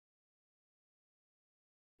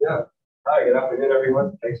Hi, good afternoon,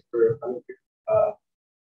 everyone. Thanks for coming here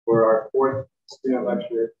for our fourth student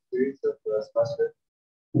lecture series of the semester.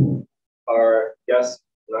 Our guest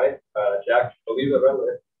tonight, Jack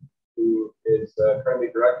Oliva-Rendler, who is currently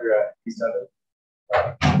director at E7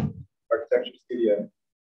 Architecture Studio.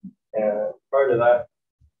 And prior to that,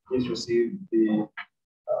 he's received the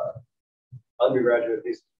Undergraduate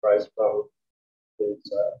Thesis Prize from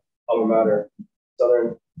his alma mater,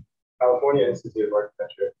 Southern California Institute of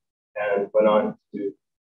Architecture, and went on to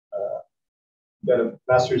get a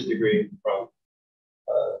master's degree from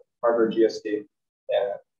Harvard GSD,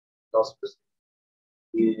 and also received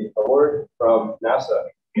the award from NASA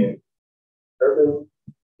in urban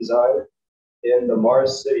design in the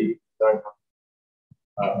Mars City design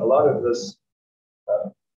company. A lot of this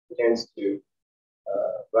pertains to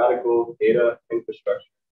radical data infrastructure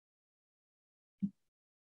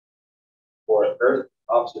for Earth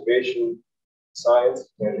observation, science,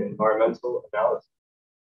 and environmental analysis.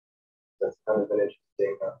 That's kind of an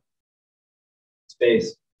interesting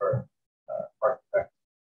space for architects.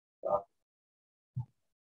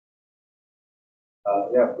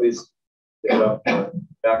 Yeah, please give it up for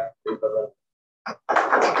Jack.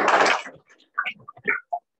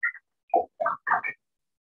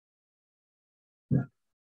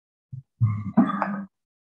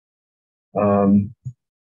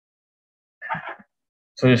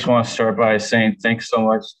 So I just want to start by saying thanks so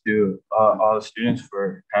much to all the students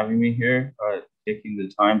for having me here, taking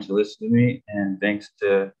the time to listen to me, and thanks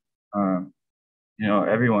to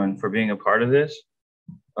everyone for being a part of this.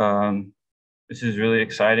 This is really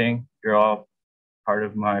exciting. You're all part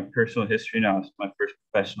of my personal history now. It's my first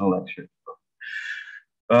professional lecture.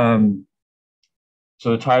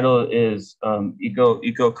 So the title is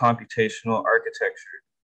Eco-Computational Architecture.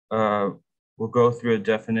 We'll go through a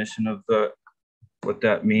definition of what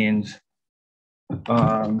that means.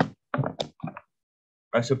 I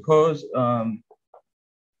suppose,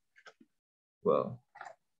 well,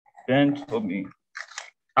 Ben told me,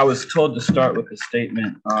 I was told to start with a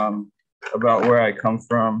statement about where I come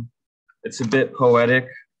from. It's a bit poetic.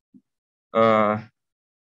 More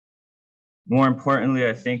importantly,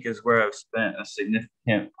 I think, is where I've spent a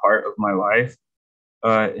significant part of my life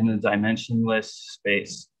in a dimensionless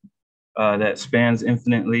space that spans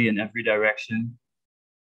infinitely in every direction.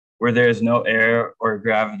 Where there is no air or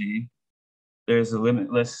gravity, there's a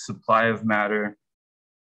limitless supply of matter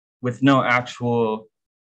with no actual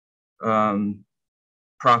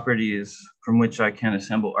properties from which I can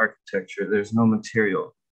assemble architecture. There's no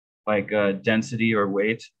material like density or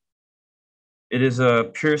weight. It is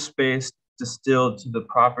a pure space distilled to the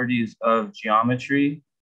properties of geometry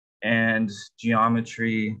and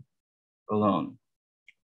geometry alone.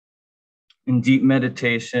 In deep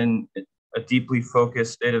meditation, a deeply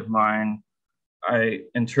focused state of mind, I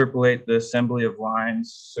interpolate the assembly of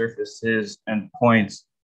lines, surfaces, and points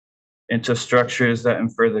into structures that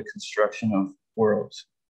infer the construction of worlds.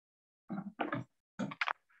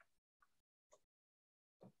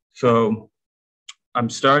 So I'm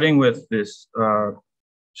starting with this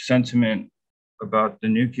sentiment about the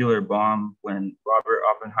nuclear bomb. When Robert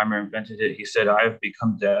Oppenheimer invented it, he said, "I have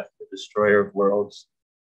become death, the destroyer of worlds."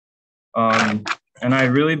 And I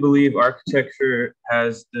really believe architecture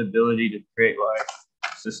has the ability to create life,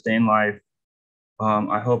 sustain life.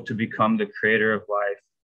 I hope to become the creator of life,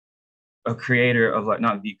 a creator of life,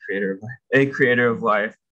 not the creator of life, a creator of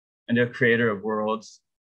life and a creator of worlds,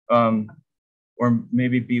 or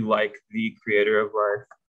maybe be like the creator of life,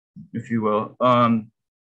 if you will.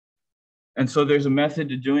 And so there's a method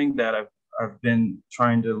to doing that. I've been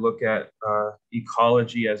trying to look at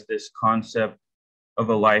ecology as this concept of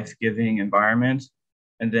a life-giving environment,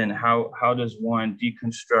 and then how does one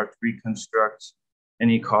deconstruct, reconstruct an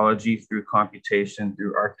ecology through computation,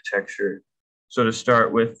 through architecture. So to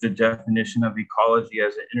start with the definition of ecology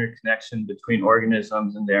as an interconnection between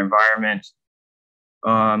organisms and their environment,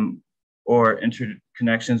 or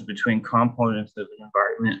interconnections between components of an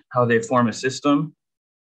environment, how they form a system.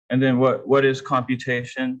 And then what is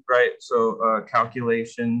computation, right? So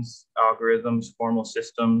calculations, algorithms, formal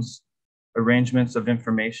systems, arrangements of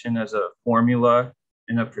information as a formula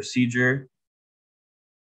and a procedure.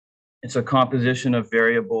 It's a composition of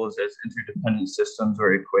variables as interdependent systems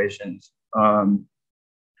or equations.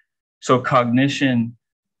 So cognition,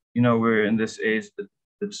 we're in this age,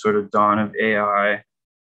 the sort of dawn of AI,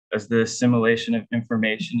 as the assimilation of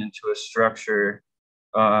information into a structure.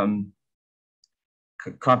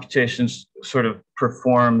 Computation sort of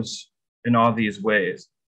performs in all these ways.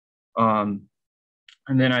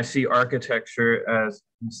 And then I see architecture as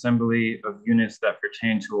an assembly of units that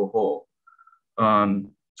pertain to a whole.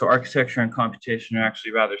 So architecture and computation are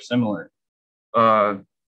actually rather similar. And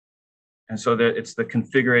so that it's the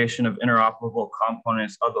configuration of interoperable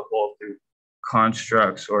components of the whole through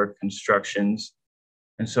constructs or constructions.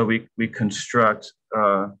 And so we construct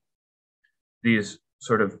these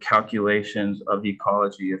sort of calculations of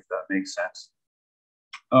ecology, if that makes sense.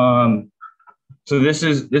 So this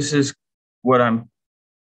is what I'm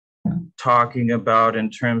talking about in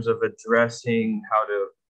terms of addressing how to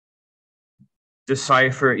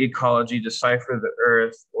decipher ecology, decipher the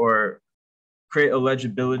Earth, or create a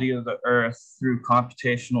legibility of the Earth through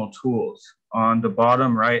computational tools. On the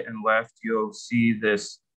bottom right and left, you'll see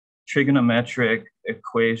this trigonometric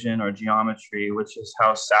equation or geometry, which is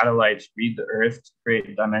how satellites read the Earth to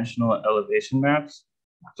create dimensional elevation maps.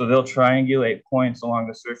 So they'll triangulate points along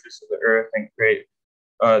the surface of the Earth and create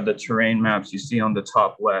the terrain maps you see on the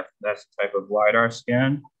top left. That's a type of LiDAR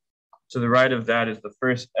scan. To the right of that is the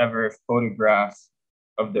first ever photograph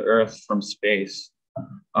of the Earth from space,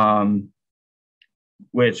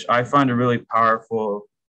 which I find a really powerful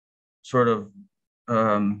sort of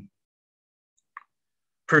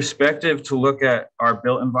perspective to look at our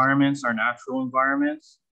built environments, our natural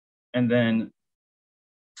environments, and then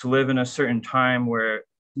to live in a certain time where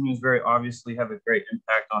humans very obviously have a great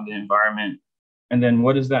impact on the environment. And then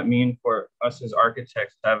what does that mean for us as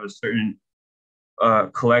architects to have a certain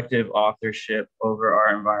collective authorship over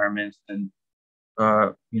our environments and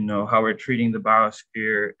you know, how we're treating the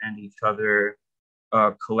biosphere and each other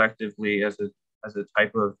collectively as a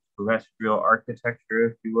type of terrestrial architecture,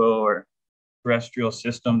 if you will, or terrestrial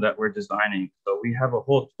system that we're designing. So we have a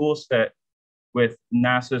whole tool set with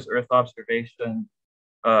NASA's Earth observation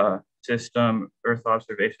system, Earth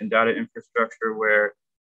observation data infrastructure, where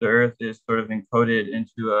the Earth is sort of encoded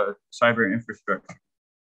into a cyber infrastructure.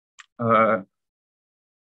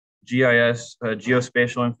 GIS,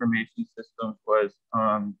 Geospatial Information Systems, was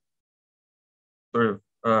sort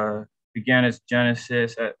of began its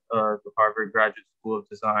genesis at the Harvard Graduate School of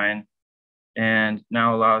Design, and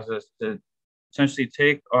now allows us to essentially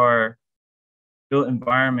take our built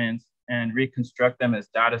environments and reconstruct them as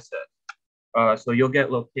data sets. So you'll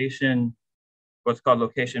get what's called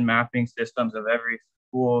location mapping systems of every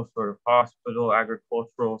school, sort of hospital,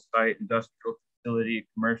 agricultural site, industrial facility,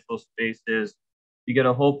 commercial spaces. You get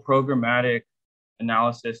a whole programmatic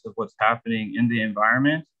analysis of what's happening in the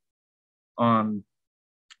environment. And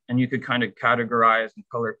you could kind of categorize and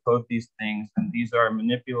color code these things. And these are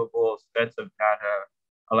manipulable sets of data.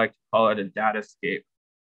 I like to call it a datascape.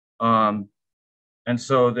 And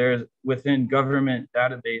so there's within government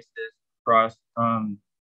databases across the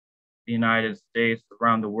United States,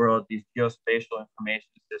 around the world, these geospatial information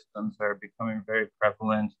systems are becoming very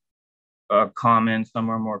prevalent, common. Some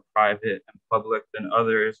are more private and public than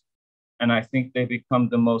others. And I think they become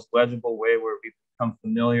the most legible way where we become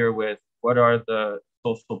familiar with what are the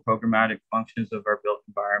social programmatic functions of our built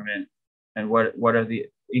environment and what are the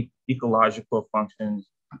ecological functions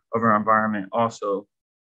of our environment also.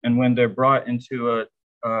 And when they're brought into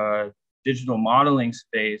a digital modeling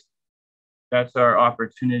space, that's our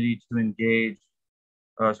opportunity to engage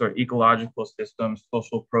sort of ecological systems,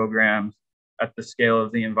 social programs at the scale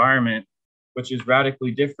of the environment, which is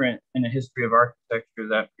radically different in a history of architecture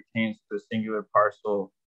that pertains to a singular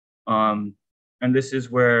parcel. And this is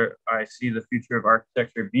where I see the future of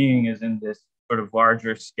architecture being, is in this sort of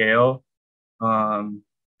larger scale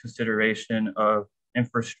consideration of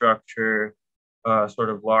infrastructure, sort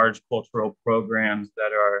of large cultural programs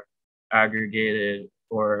that are aggregated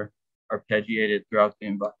or arpeggiated throughout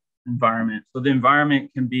the environment. So the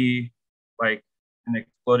environment can be like an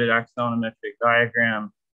exploded axonometric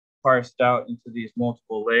diagram parsed out into these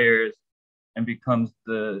multiple layers and becomes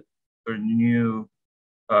the sort of new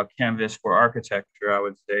canvas for architecture, I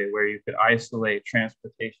would say, where you could isolate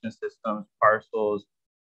transportation systems, parcels,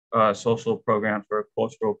 social programs or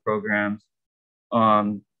cultural programs.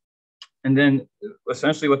 And then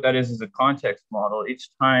essentially what that is a context model. Each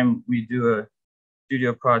time we do a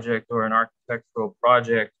studio project or an architectural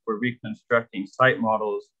project, we're reconstructing site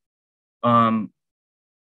models.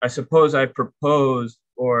 I suppose I propose,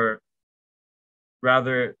 or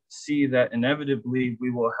rather see that inevitably we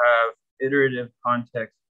will have iterative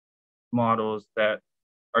context models that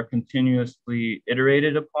are continuously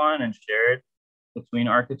iterated upon and shared between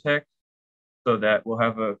architects, so that we'll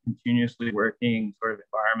have a continuously working sort of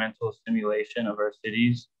environmental simulation of our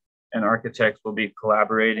cities, and architects will be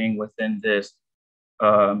collaborating within this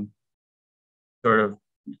sort of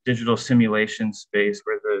digital simulation space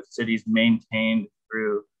where the city's maintained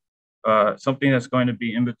through something that's going to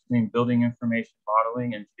be in between building information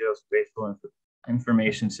modeling and geospatial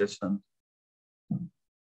information systems.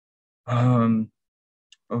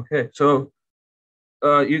 Okay, so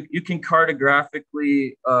you can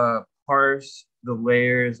cartographically parse the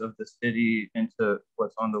layers of the city into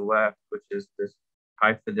what's on the left, which is this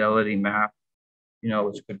high fidelity map,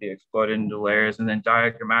 which could be exploded into layers, and then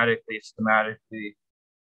diagrammatically, schematically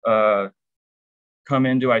come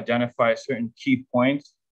in to identify certain key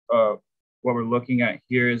points. What we're looking at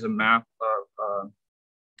here is a map of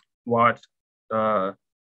Watts,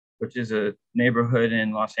 which is a neighborhood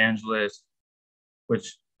in Los Angeles,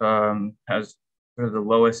 which has sort of the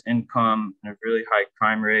lowest income and a really high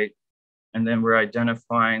crime rate. And then we're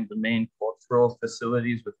identifying the main cultural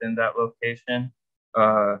facilities within that location.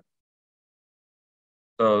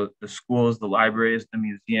 So the schools, the libraries, the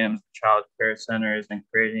museums, the child care centers, and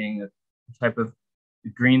creating a type of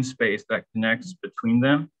green space that connects between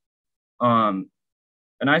them. And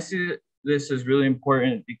I see this as really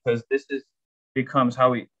important because this becomes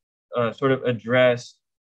how we sort of address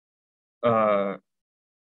the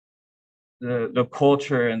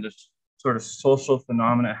culture and the sort of social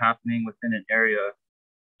phenomena happening within an area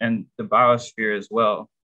and the biosphere as well.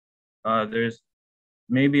 There's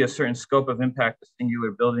maybe a certain scope of impact a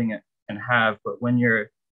singular building can have, but when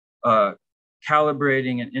you're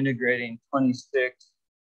calibrating and integrating 26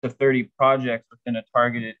 to 30 projects within a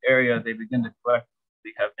targeted area, they begin to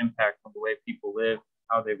collectively have impact on the way people live,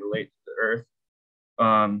 how they relate to the earth.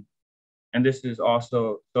 And this is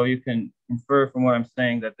also, so you can infer from what I'm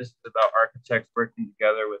saying that this is about architects working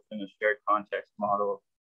together within a shared context model,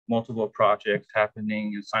 multiple projects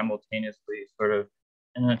happening simultaneously, sort of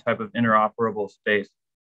in a type of interoperable space.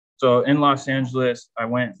 So in Los Angeles, I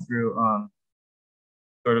went through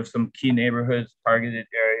sort of some key neighborhoods, targeted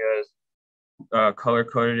areas,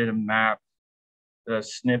 color-coded in a map, the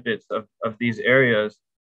snippets of these areas.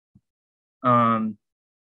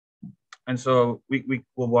 And so we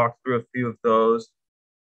will walk through a few of those.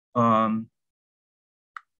 So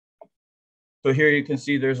here you can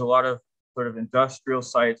see there's a lot of sort of industrial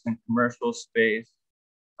sites and commercial space.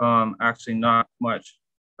 Actually not much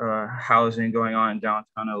housing going on in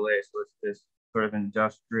downtown LA. So it's this sort of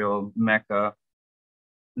industrial mecca.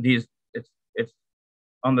 It's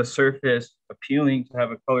on the surface appealing to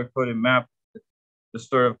have a color-coded map. The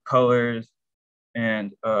sort of colors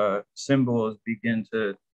and symbols begin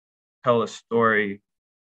to tell a story,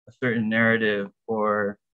 a certain narrative,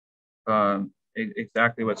 or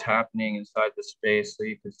exactly what's happening inside the space. So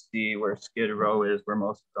you can see where Skid Row is, where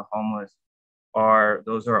most of the homeless are.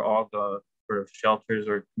 Those are all the sort of shelters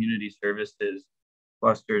or community services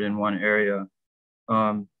clustered in one area.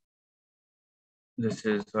 This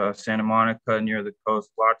is Santa Monica near the coast,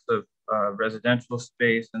 lots of residential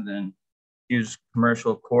space, and then huge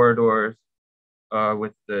commercial corridors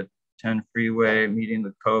with the 10 freeway meeting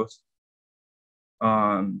the coast.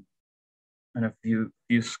 And a few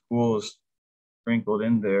schools sprinkled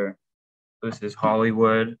in there. This is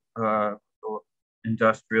Hollywood,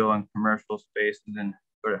 industrial and commercial space, and then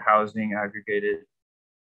sort of housing aggregated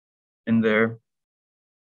in there.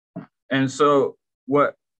 And so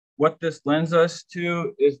what this lends us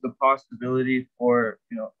to is the possibility for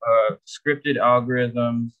scripted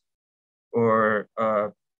algorithms or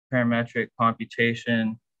parametric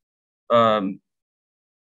computation,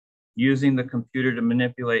 using the computer to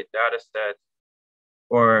manipulate data sets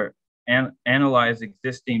or analyze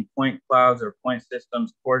existing point clouds or point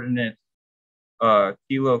systems, coordinates,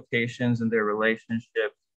 key locations and their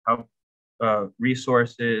relationships, how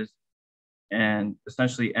resources and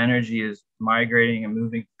essentially energy is migrating and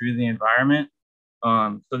moving through the environment.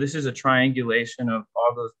 So this is a triangulation of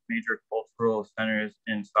all those major cultural centers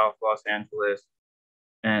in South Los Angeles,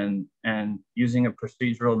 and using a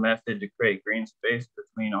procedural method to create green space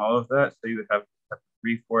between all of that. So you would have a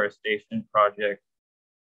reforestation project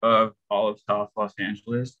of all of South Los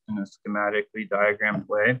Angeles in a schematically diagrammed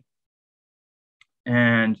way.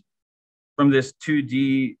 And from this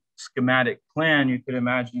 2D schematic plan, you could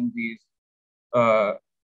imagine these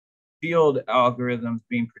field algorithms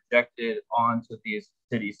being projected onto these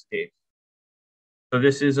cityscapes. So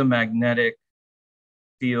this is a magnetic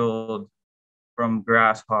field from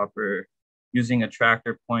Grasshopper using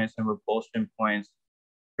attractor points and repulsion points,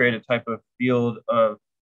 create a type of field of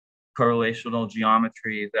correlational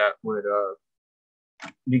geometry that would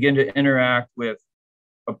begin to interact with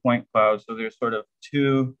a point cloud. So there's sort of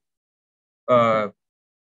two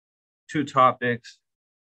topics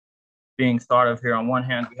being thought of here. On one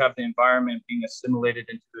hand, we have the environment being assimilated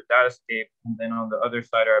into the datascape, and then on the other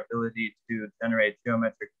side, our ability to generate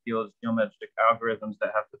geometric fields, geometric algorithms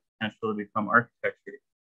that have the potential to become architecture.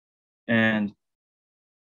 And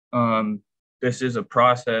this is a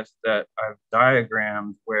process that I've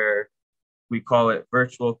diagrammed where we call it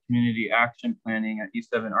virtual community action planning at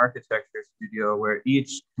E7 Architecture Studio, where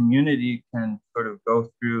each community can sort of go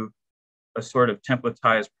through a sort of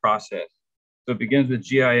templatized process. So it begins with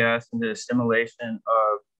GIS and the assimilation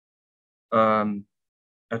of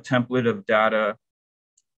a template of data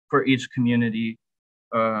for each community,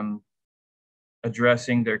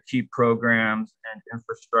 addressing their key programs and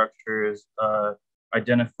infrastructures,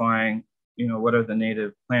 identifying, what are the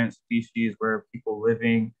native plant species, where are people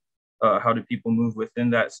living, how do people move within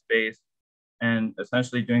that space, and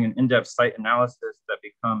essentially doing an in-depth site analysis that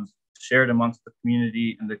becomes shared amongst the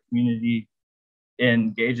community, and the community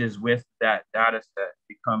engages with that data set,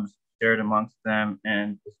 becomes shared amongst them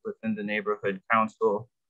and is within the neighborhood council.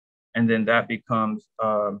 And then that becomes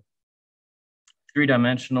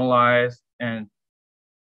three-dimensionalized and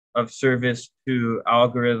of service to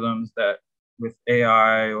algorithms that with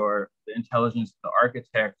AI or the intelligence of the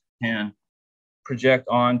architect can project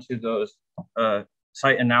onto those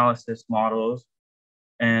site analysis models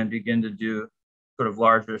and begin to do sort of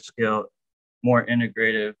larger scale, more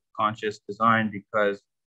integrative conscious design, because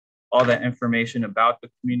all that information about the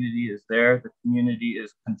community is there. The community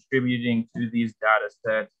is contributing to these data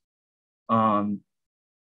sets.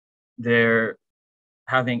 They're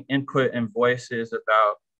having input and voices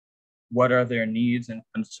about what are their needs and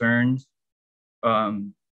concerns.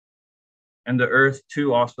 And the Earth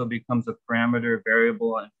too also becomes a parameter,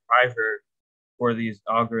 variable, and driver for these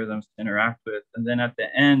algorithms to interact with. And then at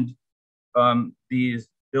the end, these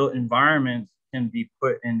built environments can be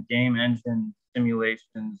put in game engine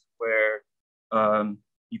simulations where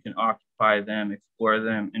you can occupy them, explore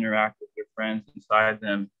them, interact with your friends inside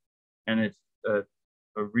them. And it's a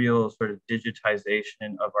real sort of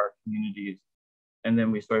digitization of our communities. And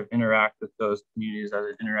then we sort of interact with those communities as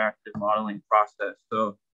an interactive modeling process.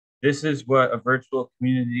 So this is what a virtual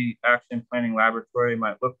community action planning laboratory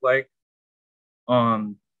might look like.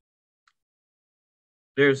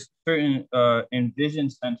 There's certain Envision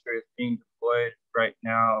centers being deployed right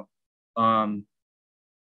now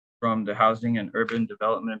from the Housing and Urban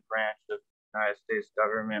Development branch of the United States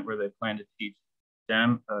government, where they plan to teach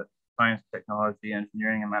STEM, science, technology,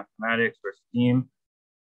 engineering, and mathematics, or STEAM,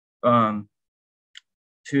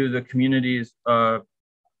 to the communities.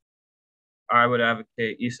 I would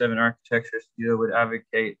advocate, E7 Architecture Studio would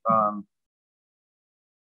advocate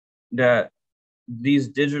that these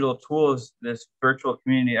digital tools, this virtual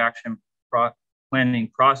community action planning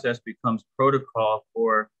process becomes protocol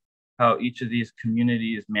for how each of these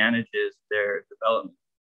communities manages their development.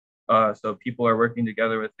 So people are working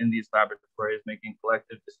together within these laboratories, making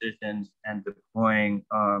collective decisions and deploying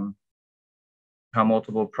how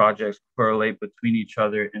multiple projects correlate between each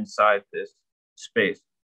other inside this space.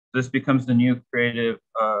 This becomes the new creative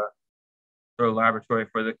sort of laboratory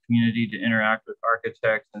for the community to interact with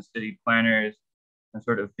architects and city planners and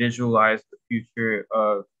sort of visualize the future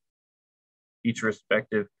of each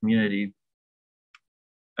respective community.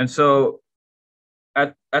 And so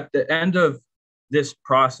at the end of this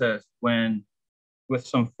process, when with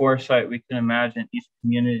some foresight, we can imagine each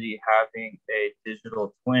community having a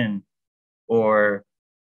digital twin or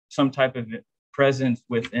some type of presence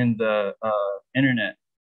within the internet.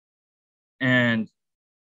 And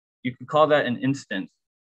you could call that an instance.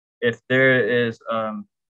 If there is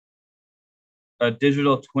a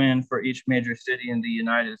digital twin for each major city in the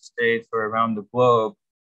United States or around the globe,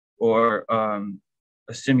 or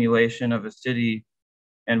a simulation of a city,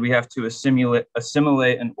 and we have to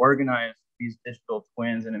assimilate and organize these digital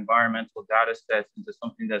twins and environmental data sets into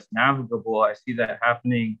something that's navigable. I see that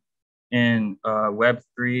happening in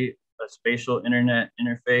Web3, a spatial internet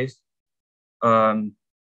interface.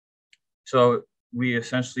 So we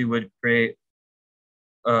essentially would create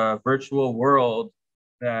a virtual world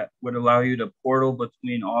that would allow you to portal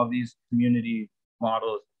between all these community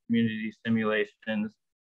models, community simulations,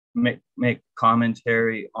 make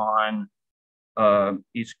commentary on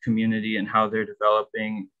each community and how they're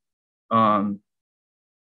developing. And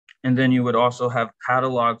then you would also have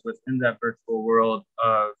catalogs within that virtual world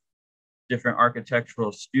of different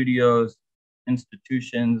architectural studios,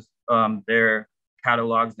 institutions, their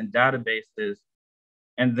catalogs and databases.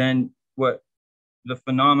 And then what the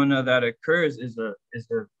phenomena that occurs is a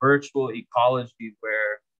virtual ecology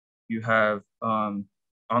where you have on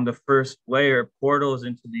the first layer portals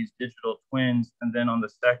into these digital twins, and then on the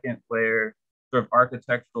second layer sort of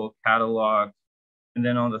architectural catalogs, and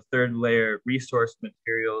then on the third layer resource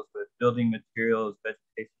materials with building materials,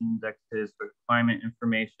 vegetation indexes, sort of climate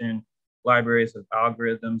information, libraries of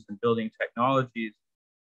algorithms and building technologies.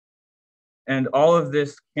 And all of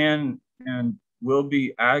this can and will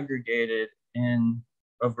be aggregated in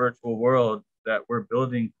a virtual world that we're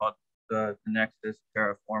building called the Nexus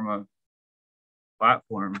Terraforma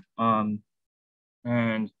platform.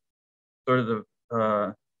 And sort of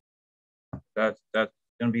the that's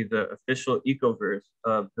going to be the official Ecoverse,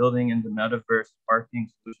 building in the metaverse, sparking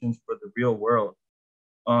solutions for the real world.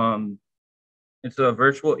 It's a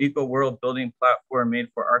virtual eco world building platform made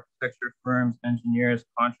for architecture firms, engineers,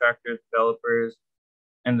 contractors, developers,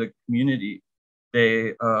 and the community.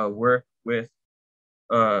 They work with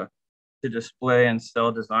to display and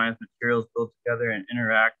sell designs, materials built together and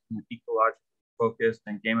interact in an ecologically focused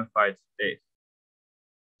and gamified space.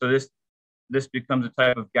 So this becomes a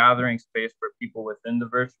type of gathering space for people within the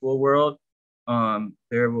virtual world.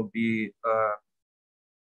 There will be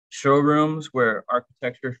showrooms where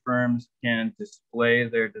architecture firms can display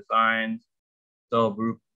their designs, sell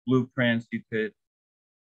blueprints. You could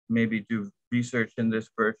maybe do research in this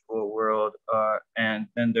virtual world. And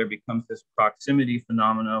then there becomes this proximity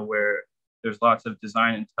phenomena where there's lots of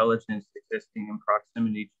design intelligence existing in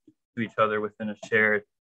proximity to each other within a shared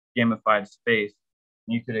gamified space.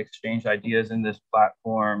 You could exchange ideas in this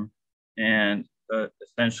platform and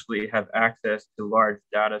essentially have access to large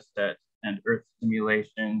data sets and Earth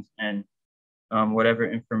simulations and whatever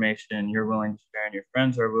information you're willing to share and your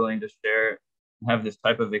friends are willing to share, and have this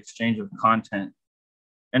type of exchange of content.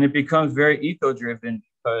 And it becomes very eco-driven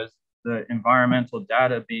because the environmental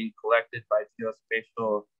data being collected by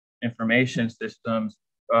geospatial information systems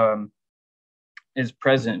is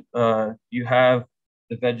present. You have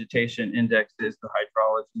the vegetation indexes, the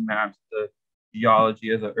hydrology maps, the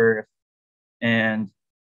geology of the Earth, and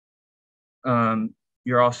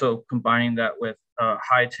you're also combining that with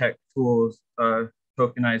high-tech tools,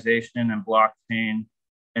 tokenization and blockchain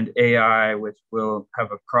and AI, which will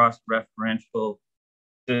have a cross-referential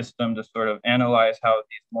system to sort of analyze how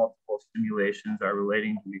these multiple simulations are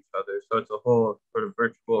relating to each other. So it's a whole sort of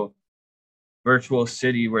virtual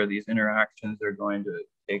city where these interactions are going to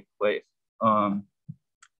take place. There'll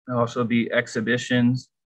also be exhibitions.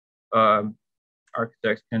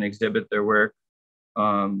 Architects can exhibit their work.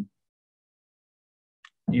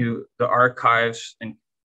 The archives and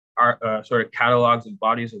sort of catalogs of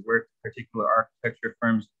bodies of work, particular architecture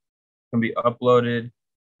firms, can be uploaded.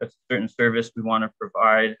 That's a certain service we want to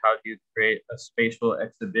provide. How do you create a spatial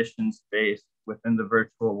exhibition space within the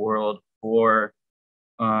virtual world for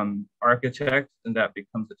architects? And that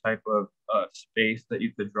becomes a type of space that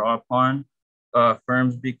you could draw upon.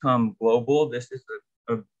 Firms become global. This is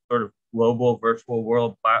a sort of global virtual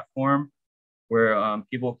world platform where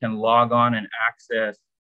people can log on and access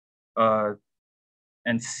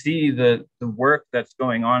and see the work that's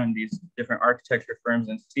going on in these different architecture firms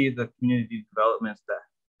and see the community developments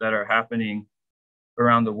that are happening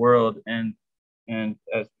around the world. And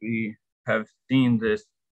as we have seen, this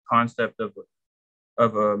concept of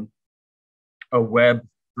a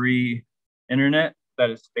Web3 internet that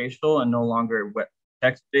is spatial and no longer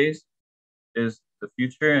text-based is the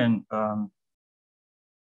future. And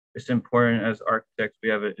it's important as architects, we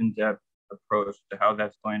have an in-depth approach to how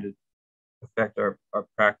that's going to affect our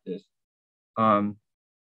practice. I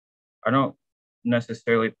don't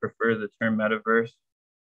necessarily prefer the term metaverse.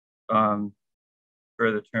 For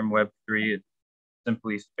the term Web3, it's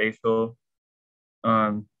simply spatial.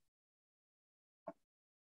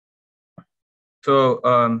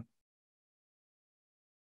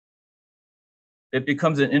 It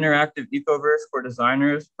becomes an interactive ecoverse for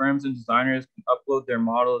designers. Firms and designers can upload their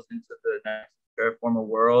models into the next Terraforma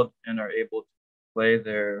world and are able to play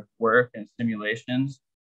their work and simulations.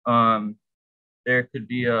 There could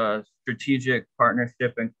be a strategic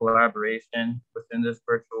partnership and collaboration within this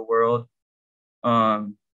virtual world.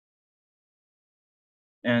 And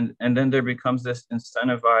then there becomes this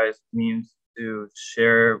incentivized means to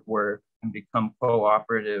share work and become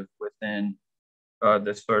cooperative within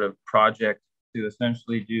this sort of project to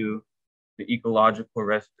essentially do the ecological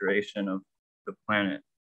restoration of the planet.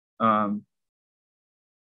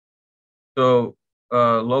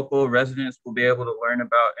 Local residents will be able to learn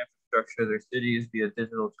about infrastructure of their cities via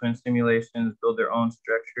digital twin simulations, build their own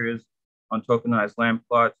structures on tokenized land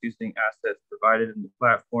plots using assets provided in the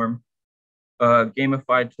platform.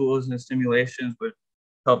 Gamified tools and simulations would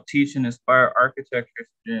help teach and inspire architecture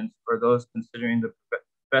students or those considering the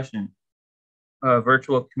profession.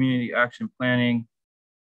 Virtual community action planning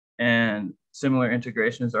and similar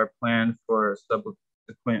integrations are planned for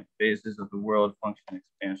subsequent phases of the world function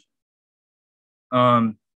expansion.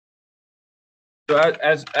 So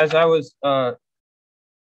as I was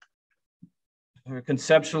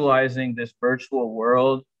conceptualizing this virtual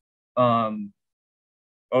world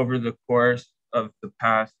over the course of the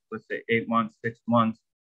past, let's say 8 months, 6 months,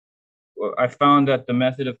 I found that the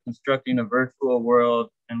method of constructing a virtual world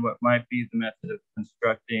and what might be the method of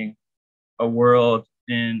constructing a world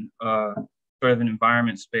in sort of an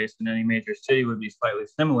environment space in any major city would be slightly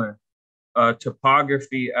similar.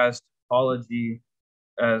 Topography as topology,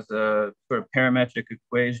 as a sort of parametric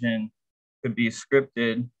equation, could be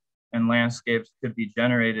scripted, and landscapes could be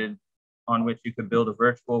generated on which you could build a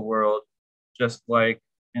virtual world, just like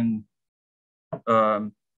in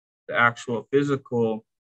the actual physical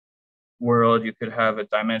world, you could have a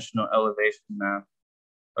dimensional elevation map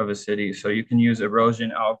of a city. So you can use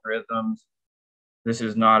erosion algorithms. This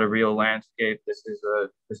is not a real landscape. This is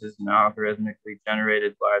an algorithmically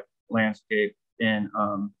generated live landscape in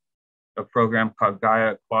a program called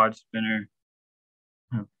Gaia Quad Spinner.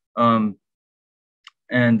 I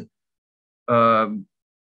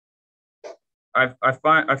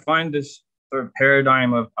find this sort of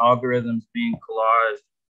paradigm of algorithms being collaged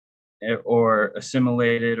or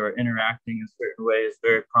assimilated or interacting in certain ways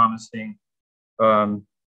very promising.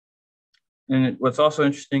 And what's also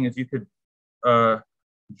interesting is you could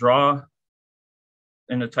draw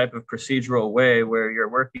in a type of procedural way where you're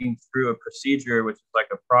working through a procedure, which is like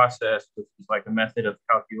a process, which is like a method of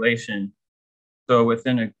calculation. So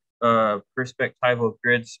within a perspectival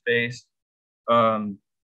grid space,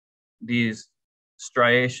 these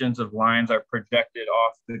striations of lines are projected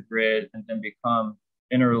off the grid and then become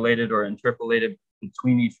interrelated or interpolated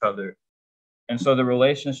between each other. And so the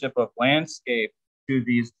relationship of landscape to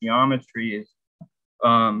these geometries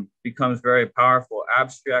becomes very powerful.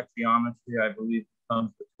 Abstract geometry, I believe,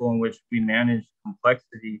 becomes the tool in which we manage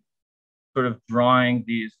complexity, sort of drawing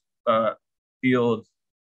these fields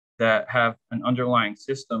that have an underlying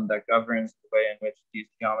system that governs the way in which these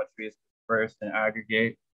geometries disperse and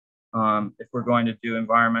aggregate. If we're going to do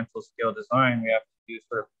environmental scale design, we have to do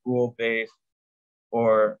sort of rule-based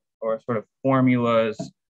or sort of formulas,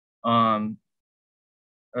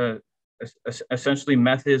 essentially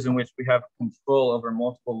methods in which we have control over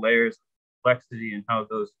multiple layers of complexity and how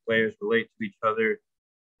those layers relate to each other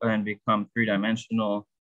and become three-dimensional.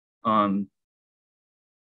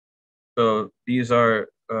 So these are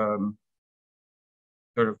sort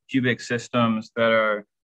of cubic systems that are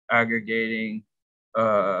aggregating,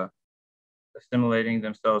 assimilating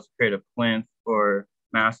themselves to create a plinth or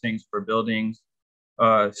massings for buildings.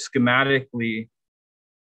 Schematically,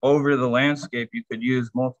 over the landscape, you could use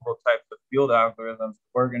multiple types of field algorithms to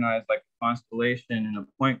organize like a constellation in a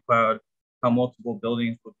point cloud, how multiple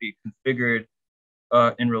buildings would be configured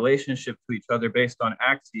in relationship to each other based on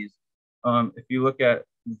axes. If you look at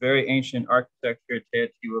very ancient architecture,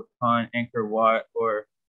 Teotihuacan, Angkor Wat, or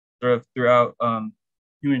sort of throughout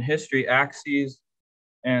human history, axes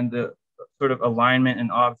and the sort of alignment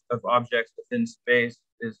of objects within space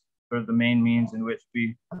is sort of the main means in which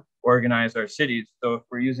we organize our cities. So if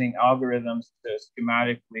we're using algorithms to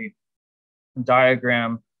schematically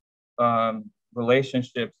diagram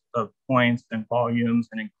relationships of points and volumes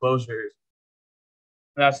and enclosures,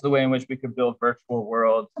 that's the way in which we could build virtual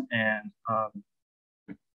worlds and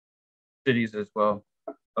cities as well.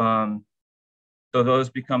 So those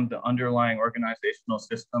become the underlying organizational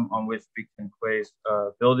system on which we can place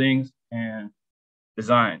buildings and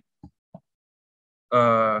design.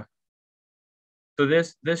 So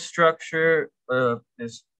this structure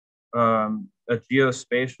is a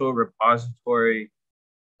geospatial repository.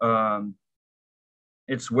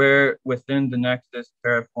 It's where within the Nexus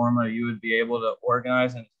Terraforma you would be able to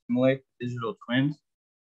organize and simulate digital twins.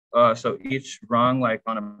 So each rung, like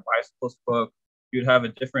on a bicycle spoke, you'd have a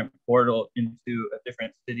different portal into a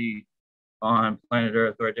different city on planet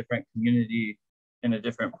Earth or a different community in a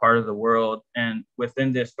different part of the world. And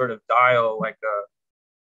within this sort of dial, like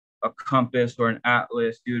a compass or an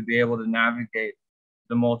atlas, you would be able to navigate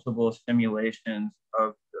the multiple simulations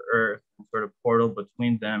of the Earth and sort of portal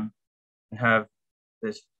between them and have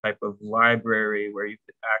this type of library where you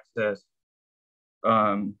could access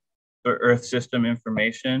the Earth system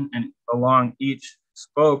information. And along each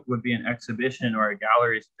spoke would be an exhibition or a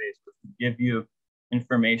gallery space, which would give you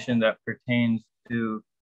information that pertains to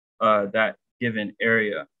that given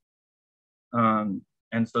area.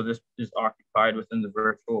 And so this is occupied within the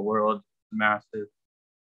virtual world, massive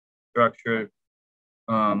structure.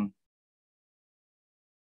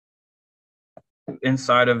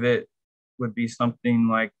 Inside of it would be something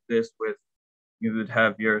like this with, you would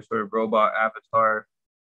have your sort of robot avatar,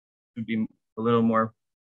 would be a little more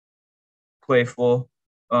playful,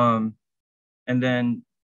 and then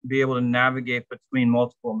be able to navigate between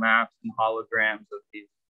multiple maps and holograms of these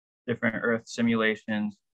different Earth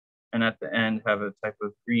simulations, and at the end have a type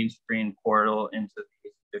of green screen portal into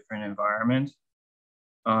these different environments.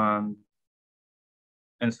 And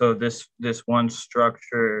so this one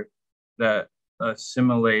structure that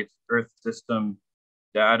simulates Earth system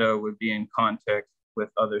data would be in context with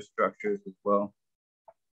other structures as well.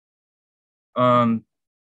 So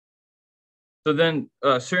then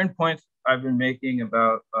certain points I've been making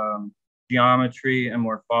about geometry and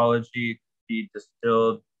morphology be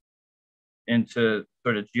distilled into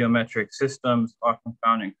sort of geometric systems often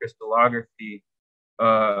found in crystallography,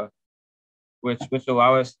 which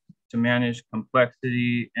allow us to manage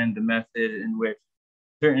complexity and the method in which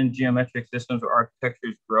certain geometric systems or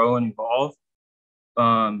architectures grow and evolve.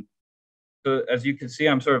 So as you can see,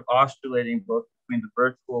 I'm sort of oscillating both between the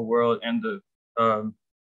virtual world and the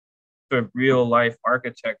sort of real life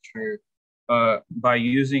architecture by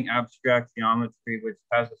using abstract geometry, which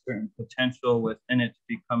has a certain potential within it to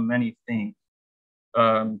become many things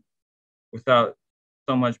without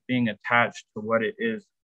so much being attached to what it is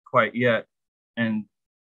quite yet. And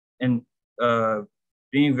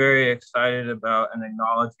being very excited about and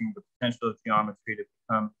acknowledging the potential of geometry to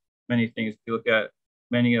become many things. If you look at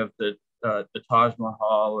many of the Taj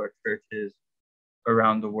Mahal or churches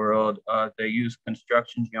around the world, they use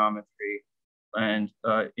construction geometry. And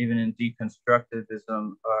even in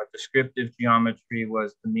deconstructivism, descriptive geometry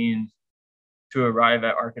was the means to arrive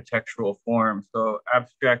at architectural form. So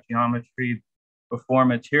abstract geometry before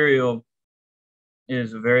material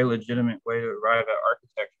is a very legitimate way to arrive at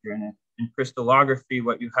architecture. And in crystallography,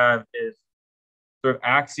 what you have is sort of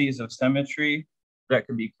axes of symmetry that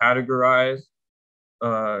can be categorized,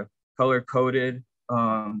 color-coded,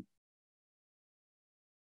 certain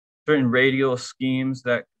radial schemes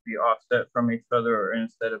that could be offset from each other or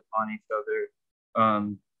instead upon each other.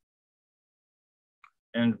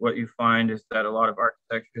 And what you find is that a lot of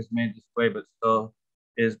architecture is made this way, but still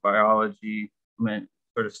is biology,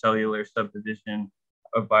 sort of cellular subdivision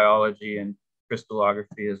of biology and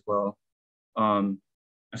crystallography as well. And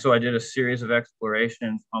so I did a series of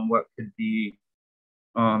explorations on what could be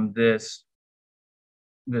this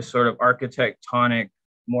sort of architectonic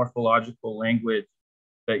morphological language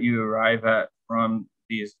that you arrive at from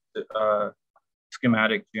these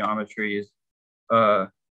schematic geometries,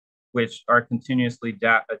 which are continuously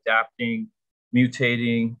adapting,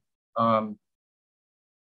 mutating,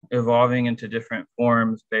 evolving into different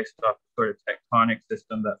forms based off the sort of tectonic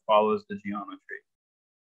system that follows the geometry.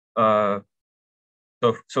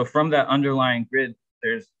 So from that underlying grid,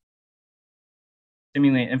 there's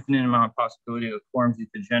seemingly an infinite amount of possibility of forms you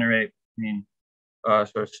could generate between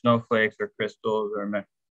sort of snowflakes or crystals or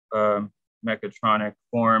mechatronic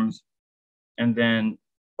forms, and then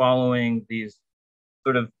following these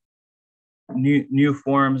sort of new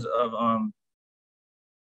forms of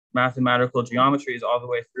mathematical geometries all the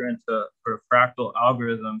way through into sort of fractal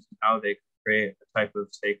algorithms and how they create a type of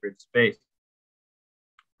sacred space.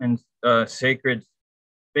 And sacred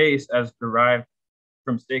space as derived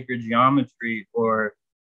from sacred geometry or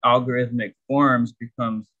algorithmic forms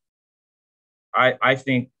becomes, I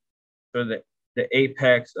think, sort of the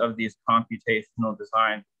apex of these computational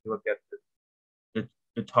designs. If you look at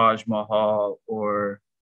the Taj Mahal or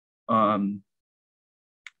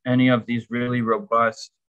any of these really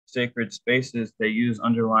robust sacred spaces, they use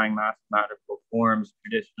underlying mathematical forms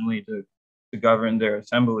traditionally to govern their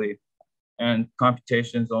assembly. And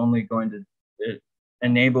computation is only going to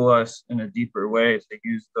enable us in a deeper way to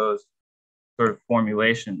use those sort of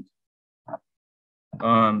formulations.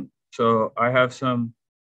 So I have some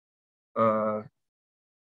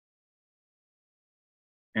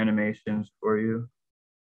animations for you.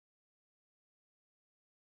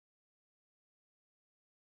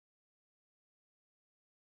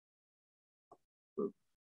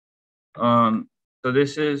 So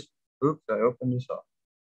this is, oops, I opened this up.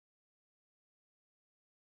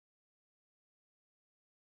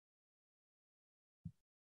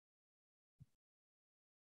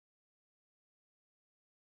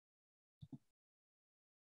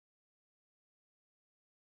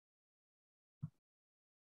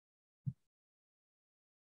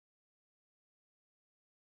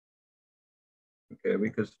 Okay,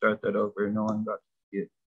 we could start that over. No one got to see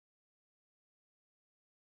it.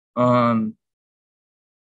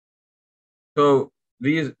 So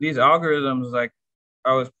these algorithms, like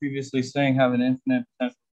I was previously saying, have an infinite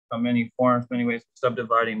potential from many forms, many ways of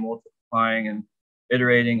subdividing, multiplying, and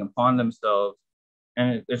iterating upon themselves.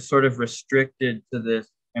 And it's sort of restricted to this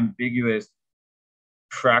ambiguous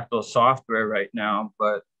fractal software right now,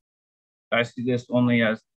 but I see this only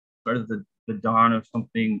as sort of the dawn of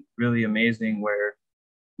something really amazing where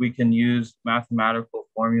we can use mathematical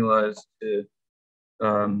formulas to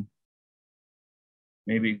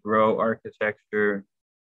maybe grow architecture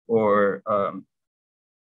or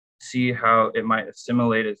see how it might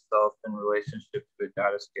assimilate itself in relationship to a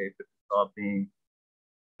datascape if it's all being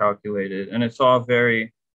calculated, and it's all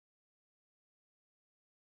very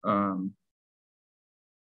sort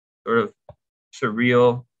of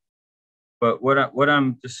surreal. But what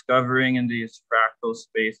I'm discovering in these fractal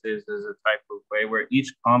spaces is a type of way where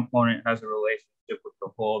each component has a relationship with the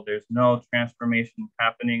whole. There's no transformation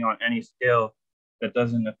happening on any scale that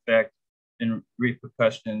doesn't affect in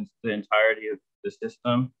repercussions the entirety of the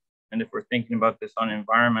system. And if we're thinking about this on an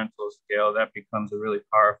environmental scale, that becomes a really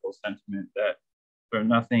powerful sentiment that sort of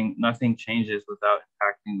nothing changes without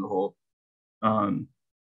impacting the whole.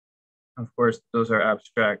 Of course, those are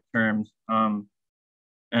abstract terms.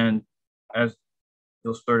 And as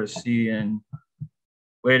you'll sort of see in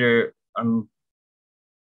later, I'm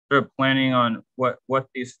sort of planning on what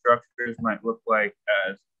these structures might look like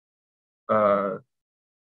as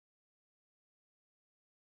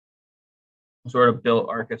sort of built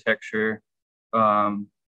architecture,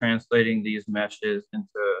 translating these meshes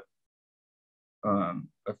into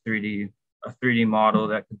a 3D model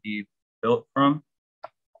that could be built from.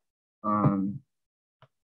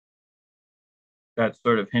 That's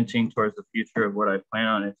sort of hinting towards the future of what I plan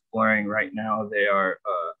on exploring. Right now, they are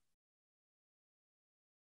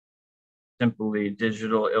simply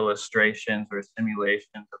digital illustrations or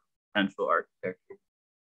simulations of potential architecture.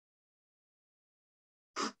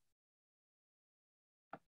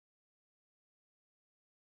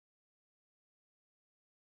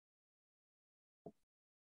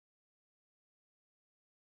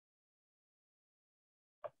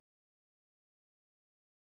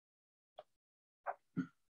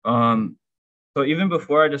 So even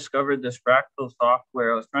before I discovered this fractal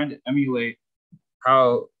software, I was trying to emulate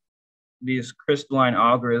how these crystalline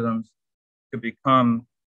algorithms could become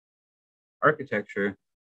architecture,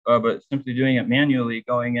 but simply doing it manually,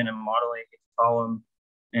 going in and modeling each column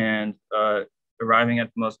and arriving at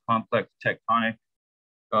the most complex tectonic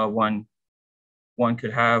one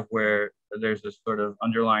could have, where there's a sort of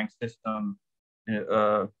underlying system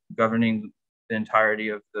governing the entirety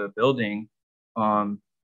of the building.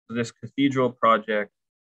 This cathedral project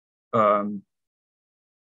sort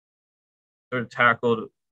of tackled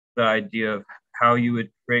the idea of how you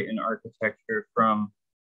would create an architecture from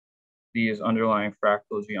these underlying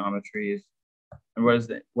fractal geometries, and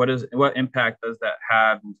what impact does that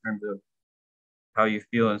have in terms of how you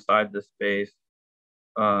feel inside the space?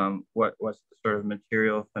 What's the sort of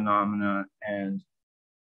material phenomena, and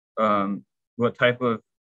what type of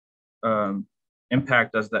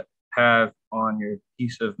impact does that have on your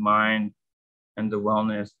peace of mind and the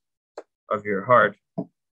wellness of your heart?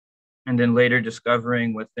 And then later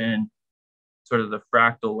discovering within sort of the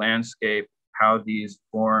fractal landscape how these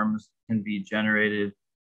forms can be generated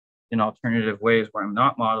in alternative ways, where I'm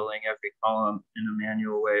not modeling every column in a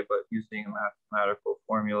manual way, but using a mathematical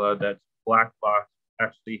formula that's black box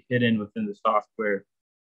actually hidden within the software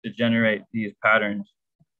to generate these patterns,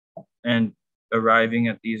 and arriving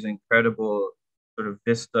at these incredible sort of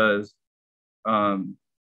vistas,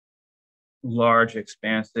 large,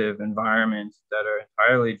 expansive environments that are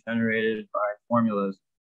entirely generated by formulas.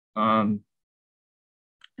 And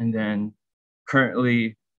then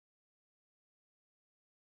currently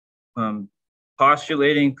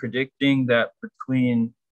postulating, predicting that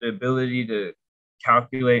between the ability to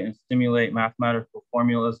calculate and simulate mathematical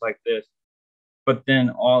formulas like this, but then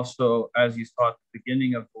also, as you saw at the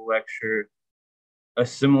beginning of the lecture,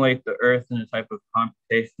 assimilate the Earth in a type of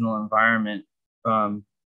computational environment,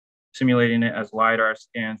 simulating it as LiDAR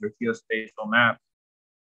scans or geospatial maps.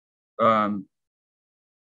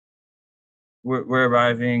 We're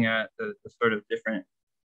arriving at a sort of different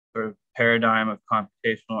sort of paradigm of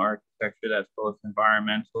computational architecture that's both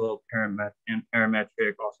environmental and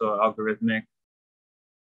parametric, also algorithmic.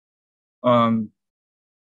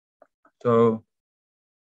 So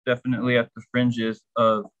definitely at the fringes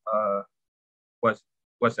of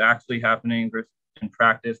what's actually happening in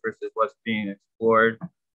practice versus what's being explored.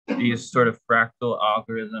 These sort of fractal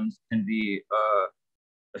algorithms can be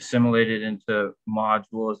assimilated into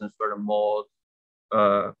modules and sort of mold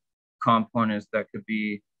components that could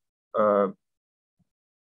be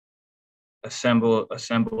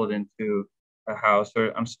assembled into a house.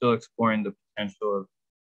 Or I'm still exploring the potential of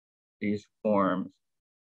these forms,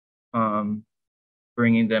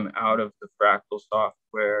 bringing them out of the fractal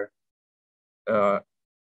software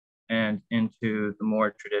and into the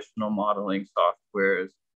more traditional modeling softwares.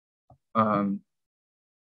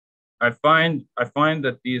 I find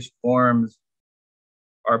that these forms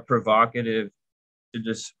are provocative to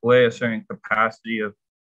display a certain capacity of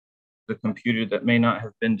the computer that may not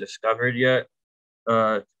have been discovered yet,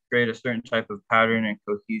 to create a certain type of pattern and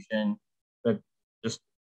cohesion that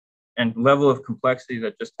and level of complexity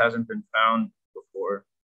that just hasn't been found before.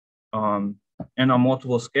 and on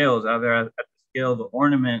multiple scales, either at the scale of the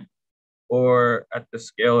ornament or at the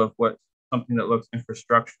scale of what something that looks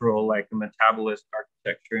infrastructural, like a metabolist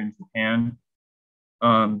architecture in Japan.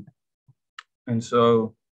 And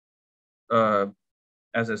so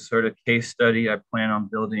as a sort of case study, I plan on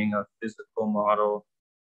building a physical model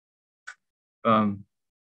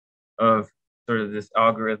of sort of this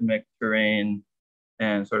algorithmic terrain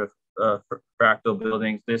and sort of fractal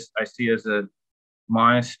buildings. This I see as a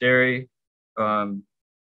monastery in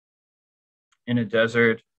a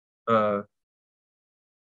desert, and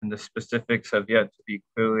the specifics have yet to be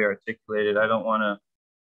clearly articulated. I don't want to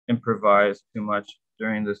improvise too much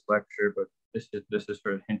during this lecture, but this is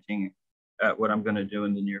sort of hinting at what I'm going to do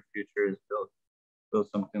in the near future, is build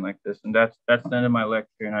something like this. And that's the end of my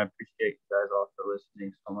lecture, and I appreciate you guys all for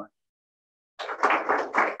listening so much.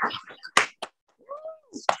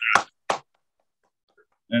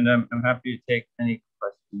 And I'm happy to take any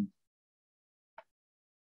questions.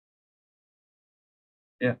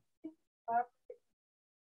 Yeah.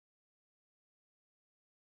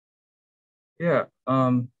 Yeah.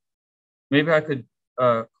 Maybe I could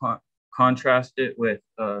contrast it with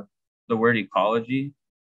the word ecology.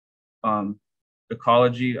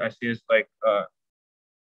 Ecology I see as like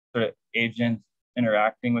sort of agents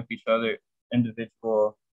interacting with each other,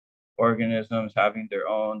 individual organisms having their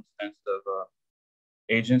own sense of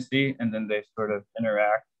agency, and then they sort of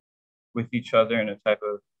interact with each other in a type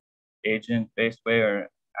of agent-based way or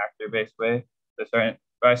actor-based way.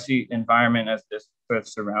 I see environment as this sort of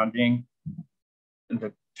surrounding,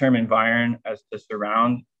 the term environ as to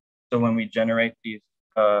surround. So when we generate these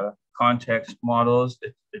context models,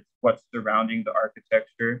 it's what's surrounding the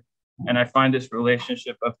architecture. And I find this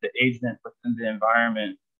relationship of the agent within the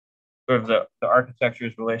environment, sort of the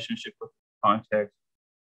architecture's relationship with the context,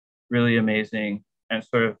 really amazing, and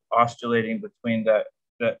sort of oscillating between the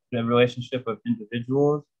relationship of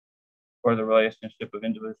individuals or the relationship of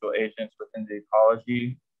individual agents within the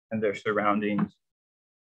ecology and their surroundings.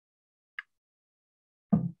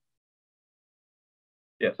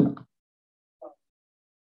 Yes. So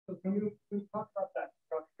can you talk about that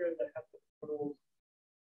structure that has the portals?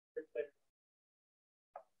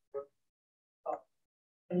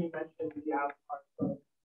 And you mentioned the avatar.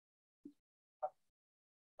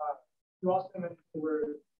 You also mentioned the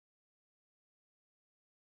word,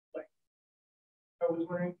 like, I was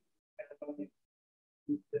wondering,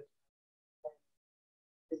 is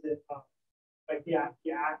it like the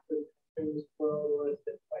act of in this world, or is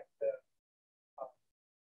it like the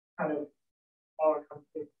kind of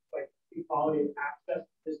all-encompassing, like equality of access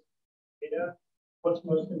to this data? What's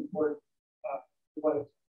most important? What is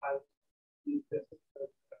use this?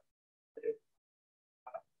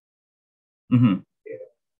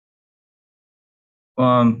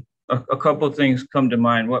 A couple of things come to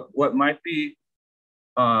mind. What might be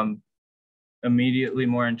immediately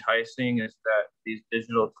more enticing is that these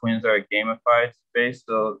digital twins are a gamified space.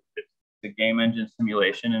 So it's a game engine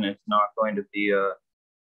simulation, and it's not going to be a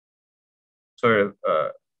sort of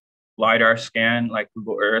LiDAR scan like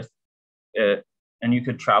Google Earth. And you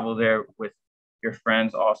could travel there with your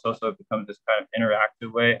friends also, so it becomes this kind of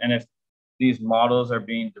interactive way. And if these models are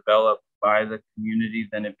being developed by the community,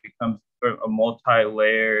 then it becomes sort of a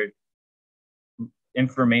multi-layered,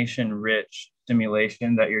 information-rich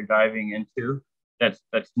simulation that you're diving into.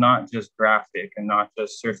 That's not just graphic and not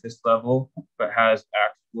just surface level, but has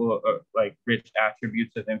actual like rich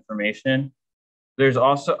attributes of information. There's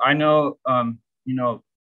also, I know, you know,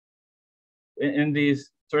 in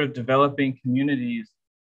these sort of developing communities,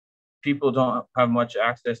 people don't have much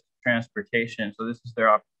access to transportation. So this is their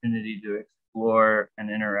opportunity to explore and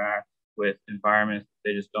interact with environments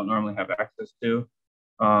they just don't normally have access to.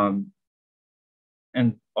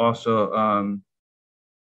 And also,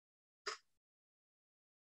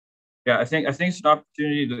 yeah, I think it's an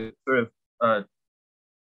opportunity to sort of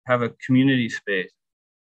have a community space.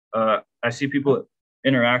 I see people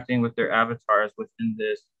interacting with their avatars within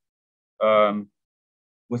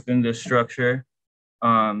this structure.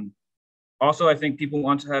 Also, I think people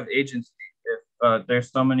want to have agency. If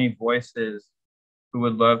there's so many voices who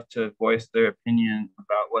would love to voice their opinion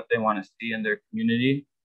about what they want to see in their community,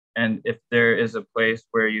 and if there is a place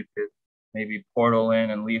where you could maybe portal in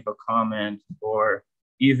and leave a comment, or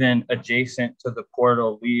even adjacent to the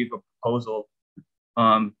portal, leave a proposal.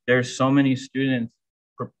 There's so many students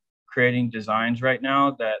creating designs right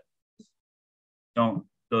now that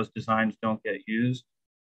those designs don't get used.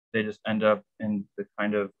 They just end up in the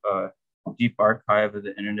kind of deep archive of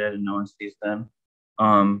the internet and no one sees them.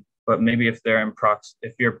 But maybe if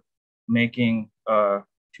you're making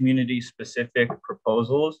community specific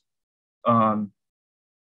proposals,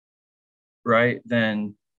 right,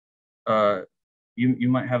 then you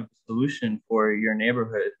might have the solution for your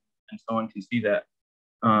neighborhood, and someone can see that,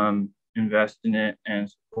 invest in it and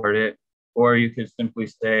support it. Or you could simply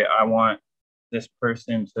say, I want this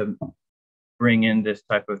person to bring in this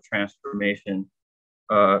type of transformation.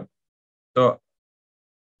 So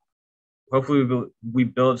hopefully we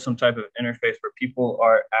build some type of interface where people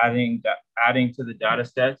are adding to the data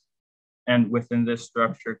sets, and within this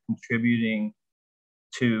structure contributing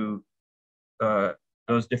to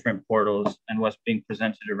those different portals and what's being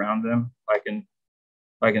presented around them, like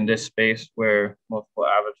in this space where multiple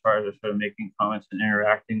avatars are sort of making comments and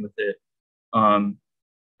interacting with it.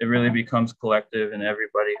 It really becomes collective, and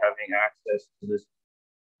everybody having access to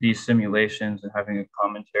these simulations and having a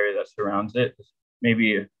commentary that surrounds it.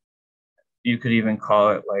 Maybe you could even call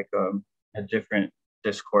it like a different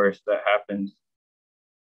discourse that happens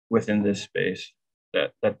within this space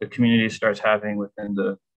that the community starts having within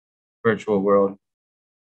the virtual world.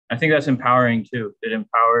 I think that's empowering too. It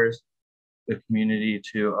empowers the community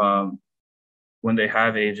to, when they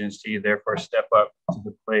have agency, therefore step up to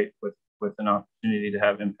the plate with an opportunity to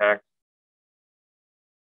have impact.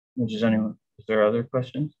 Is there other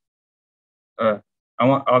questions?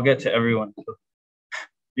 I'll get to everyone. So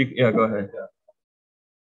yeah, go ahead. Yeah.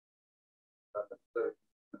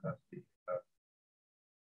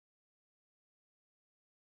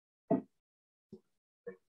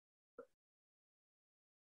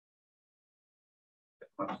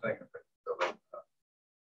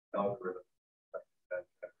 Algorithm.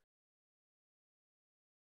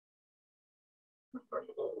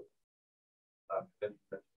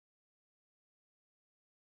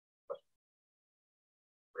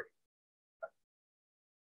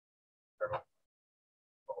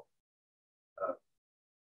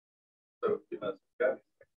 So you must get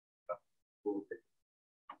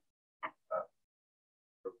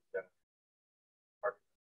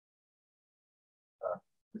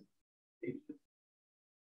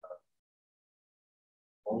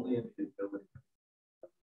only in the ability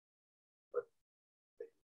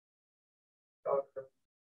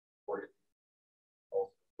or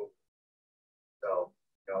also sell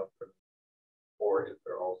or is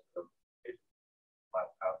there also a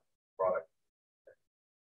product?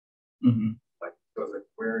 Mm-hmm. Like, so like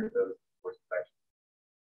where does voice action?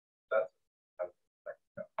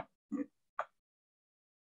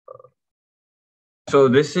 So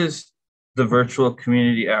this is the virtual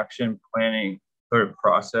community action planning sort of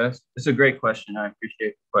process. It's a great question. I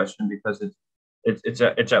appreciate the question because it's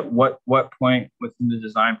at what point within the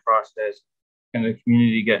design process can the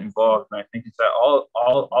community get involved? And I think it's at all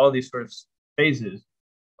of these sort of phases.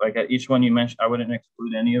 Like at each one you mentioned, I wouldn't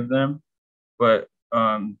exclude any of them, but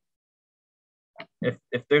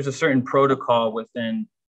if there's a certain protocol within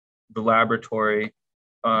the laboratory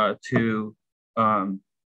to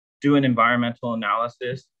do an environmental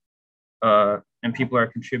analysis, and people are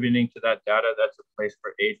contributing to that data, that's a place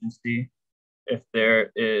for agency. If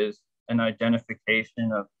there is an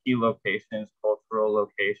identification of key locations, cultural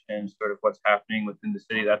locations, sort of what's happening within the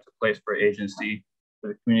city, that's a place for agency, for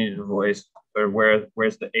the community to voice, or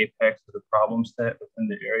where's the apex of the problem set within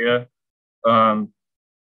the area.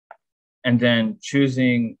 And then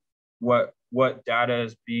choosing what data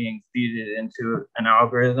is being fed into an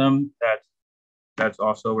algorithm, that's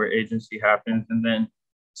also where agency happens. And then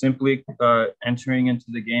simply entering into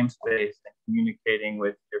the game space and communicating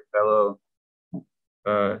with your fellow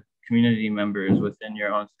community members within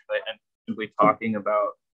your own space and simply talking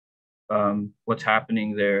about what's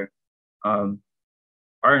happening there. Art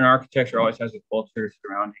and architecture always has a culture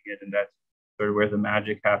surrounding it, and that's sort of where the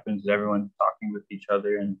magic happens, everyone talking with each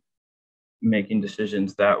other and making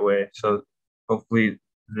decisions that way. So hopefully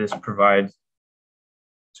this provides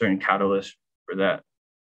certain catalysts for that.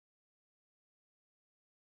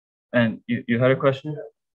 And you had a question?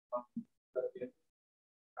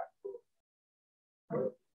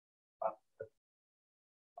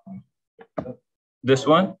 This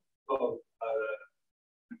one?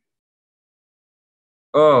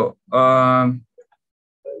 Oh,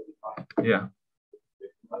 yeah.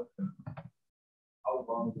 How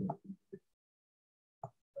long do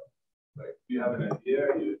you have an idea?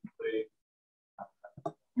 You play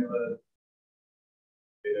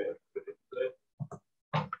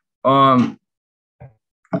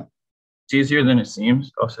it's easier than it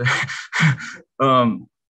seems, I'll say.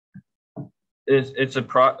 It's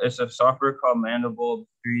a software called Mandible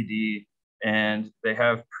 3D, and they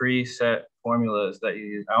have preset formulas that you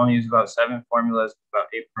use. I only use about 7 formulas, about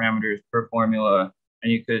 8 parameters per formula,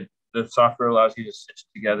 and the software allows you to stitch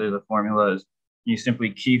together the formulas. You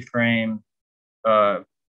simply keyframe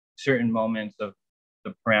certain moments of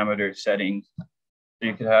the parameter settings. So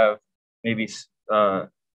you could have maybe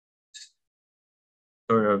sort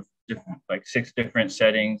of different, like 6 different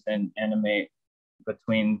settings and animate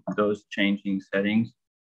between those changing settings.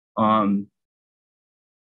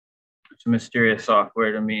 It's a mysterious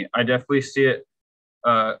software to me. I definitely see it.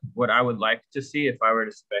 What I would like to see, if I were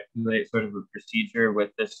to speculate sort of a procedure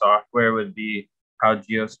with this software, would be how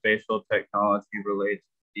geospatial technology relates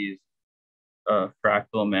to these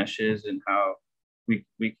fractal meshes, and how we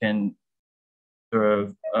can sort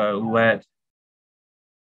of let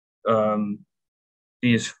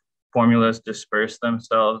these formulas disperse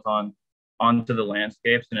themselves onto the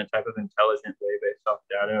landscapes in a type of intelligent way based off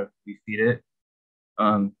data we feed it.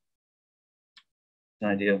 An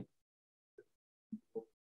idea.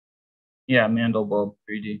 Yeah, Mandelbulb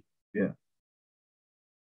 3D. Yeah.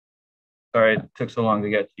 Sorry, it took so long to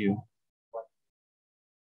get to you.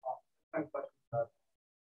 I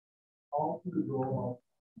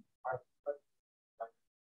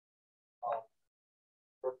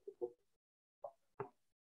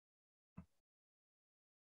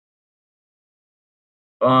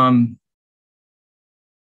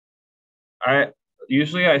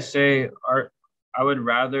say I would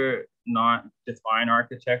rather not define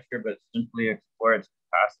architecture, but simply explore its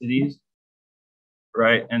capacities,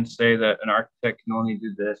 right? And say that an architect can only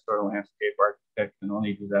do this, or a landscape architect can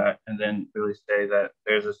only do that, and then really say that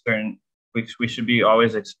there's a certain, we should be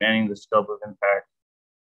always expanding the scope of impact,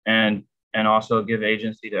 and also give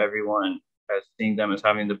agency to everyone as seeing them as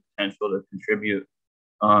having the potential to contribute.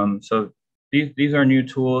 So these are new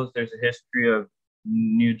tools. There's a history of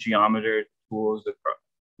new geometry tools,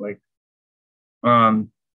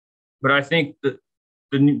 but I think that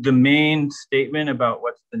the main statement about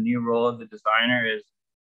what's the new role of the designer is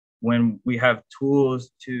when we have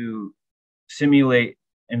tools to simulate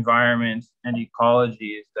environments and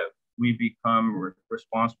ecologies that we become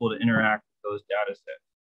responsible to interact with those data sets.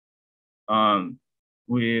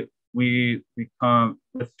 We become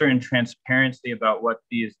with certain transparency about what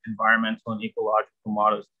these environmental and ecological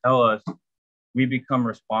models tell us. We become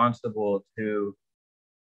responsible to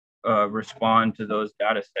respond to those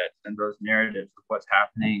data sets and those narratives of what's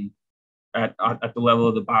happening at the level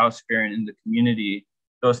of the biosphere and in the community.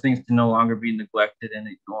 Those things can no longer be neglected and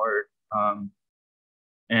ignored.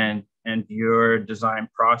 And your design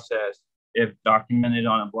process, if documented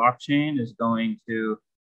on a blockchain, is going to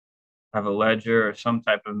have a ledger or some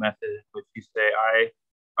type of method in which you say,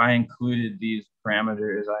 I included these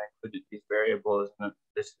parameters, I included these variables, and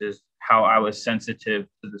this is how I was sensitive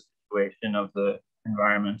to the situation of the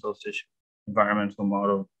environmental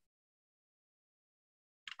model.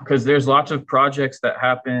 Because there's lots of projects that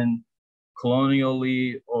happen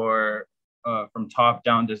colonially or from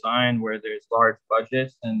top-down design where there's large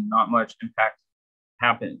budgets and not much impact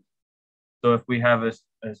happens. So if we have a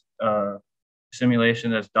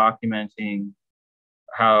simulation that's documenting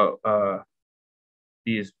how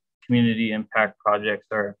these community impact projects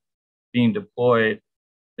are being deployed,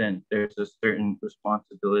 then there's a certain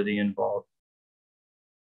responsibility involved.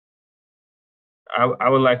 I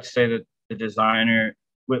would like to say that the designer,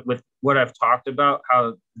 with what I've talked about,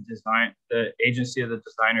 how the agency of the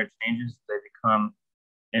designer changes, they become,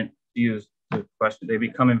 and to use the question, they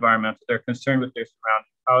become environmental. They're concerned with their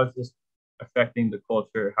surroundings. How is this affecting the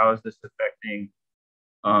culture? How is this affecting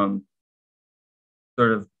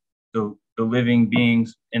sort of the living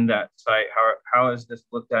beings in that site? How is this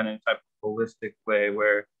looked at in a type of holistic way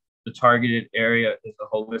where the targeted area is a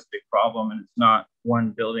holistic problem and it's not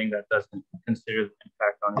one building that doesn't consider the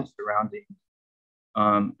impact on its surroundings?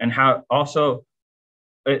 And how also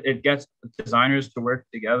it gets designers to work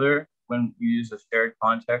together when you use a shared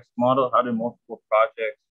context model. How do multiple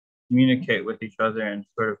projects communicate with each other and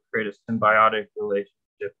sort of create a symbiotic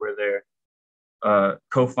relationship where they're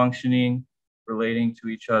co-functioning, relating to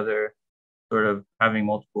each other, sort of having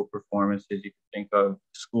multiple performances? You can think of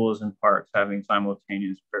schools and parks having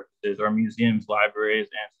simultaneous purposes, or museums, libraries,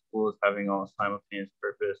 and schools having all simultaneous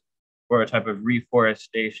purpose, or a type of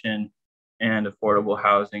reforestation and affordable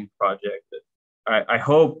housing project. I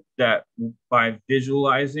hope that by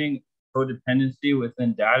visualizing codependency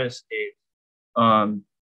within datascapes,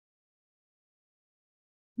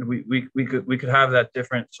 we could have that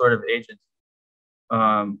different sort of agency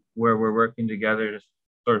where we're working together to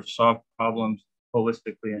sort of solve problems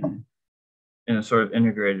holistically and in a sort of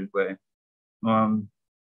integrated way.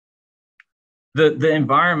 The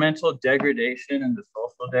environmental degradation and the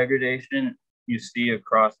social degradation you see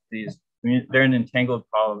across these, I mean, they're an entangled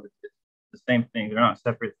problem. It's the same thing. They're not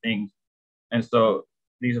separate things. And so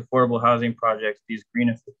these affordable housing projects, these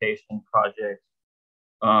greenification projects,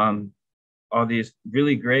 all these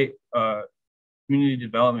really great community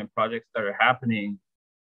development projects that are happening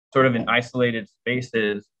sort of in isolated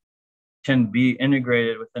spaces can be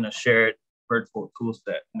integrated within a shared virtual tool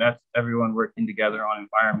set. And that's everyone working together on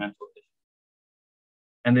environmental issues.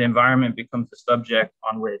 And the environment becomes the subject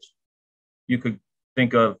on which you could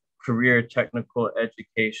think of career technical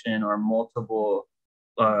education or multiple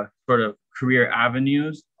sort of career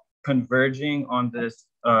avenues converging on this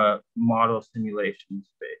model simulation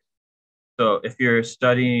space. So if you're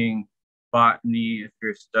studying botany, if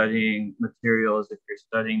you're studying materials, if you're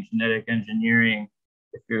studying genetic engineering,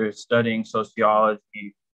 if you're studying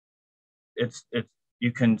sociology, it's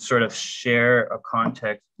you can sort of share a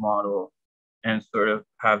context model and sort of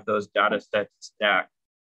have those data sets stacked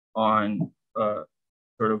on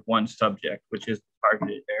sort of one subject, which is the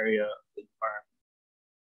targeted area of the environment.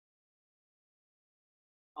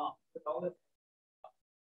 With all this,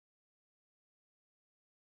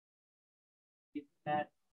 that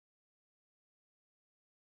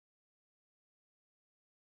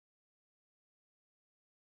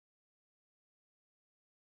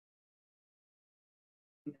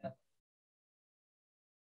yeah.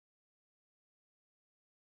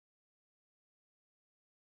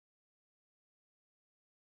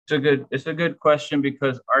 It's a good question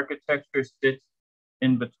because architecture sits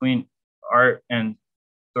in between art and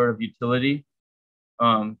sort of utility.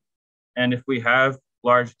 And if we have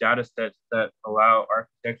large data sets that allow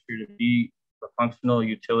architecture to be a functional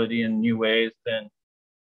utility in new ways, then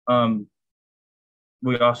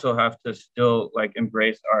we also have to still like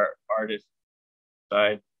embrace our artist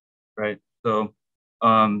side, right? So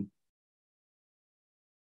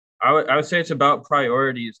I would say it's about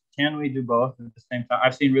priorities. Can we do both at the same time?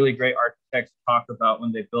 I've seen really great architects talk about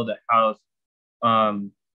when they build a house,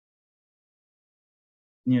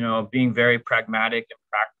 you know, being very pragmatic and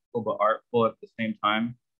practical but artful at the same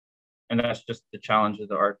time. And that's just the challenge of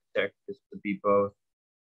the architect, is to be both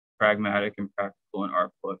pragmatic and practical and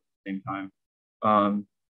artful at the same time.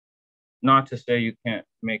 Not to say you can't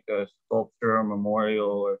make a sculpture or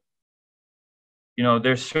memorial, or, you know,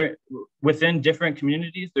 there's certain, within different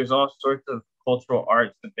communities, there's all sorts of cultural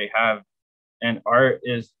arts that they have, and art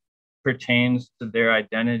pertains to their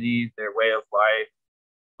identity, their way of life,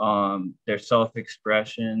 their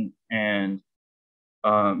self-expression, and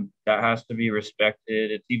that has to be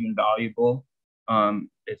respected. It's even valuable.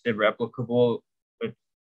 It's irreplicable. It's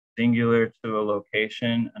singular to a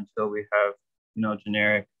location until we have, you know,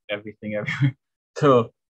 generic everything everywhere.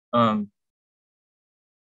 So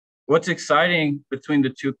what's exciting between the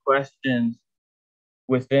two questions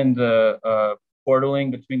within the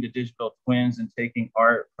portaling between the digital twins and taking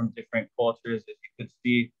art from different cultures is you could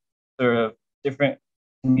see sort of different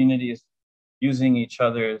communities using each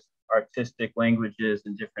other's artistic languages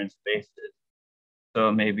in different spaces.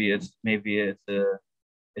 So maybe it's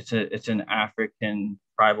an African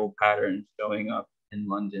tribal pattern showing up in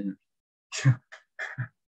London.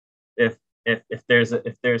 if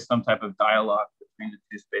there's some type of dialogue between the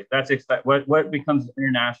two spaces, that's exciting. What becomes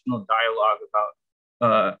international dialogue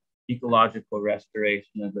about ecological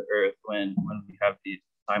restoration of the earth when we have these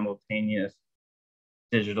simultaneous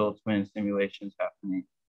digital twin simulations happening.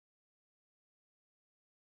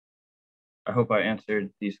 I hope I answered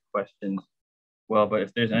these questions well, but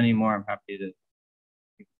if there's any more, I'm happy to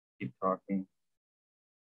keep talking.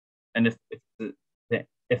 And if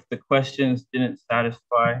the questions didn't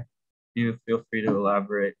satisfy you, feel free to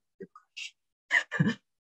elaborate your question.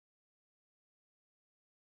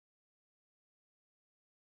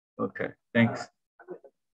 Okay, thanks.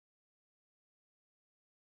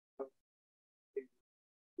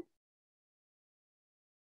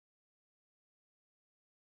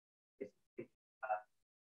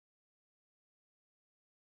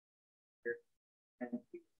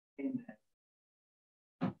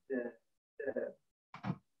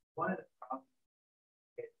 One of the problems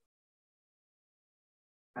is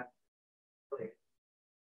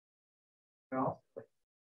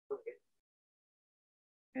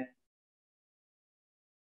and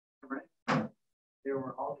there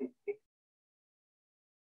were all these people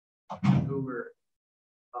who were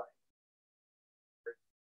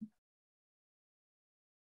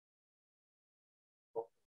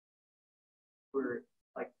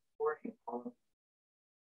like supporting all of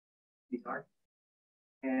these artists.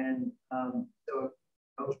 And so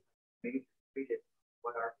major treated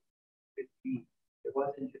what art could be. It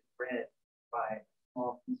wasn't just read by a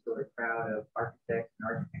small insular crowd of architects and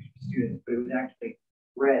architecture students, but it was actually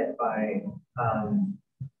read by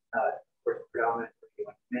predominantly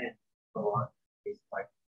like men, so on these like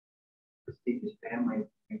prestigious families,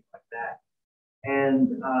 things like that.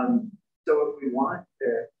 And so if we want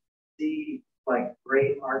to see like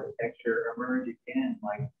great architecture emerge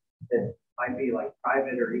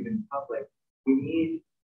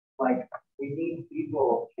like we need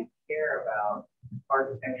people to care about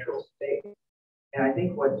architectural space. And I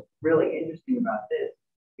think what's really interesting about this,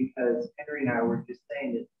 because Henry and I were just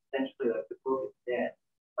saying that essentially like the book is dead.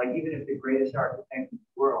 Like even if the greatest architect in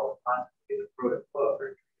the world possibly wrote a book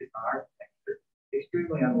or treatise on architecture,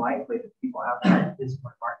 extremely unlikely that people outside the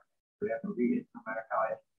discipline of architecture would ever read it, no matter how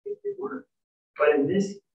educated they were. But in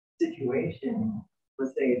this situation,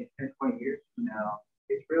 let's say it's 10 or 20 years from now,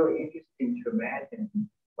 it's really interesting to imagine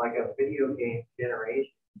like a video game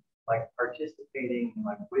generation, like participating and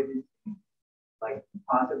like witnessing like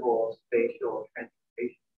possible spatial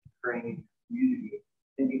transformation occurring in the community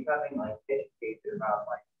and becoming like educated about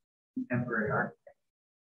like contemporary architecture.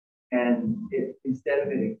 And instead of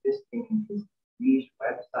it existing in these niche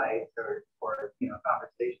websites or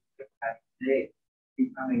conversations that we're having today,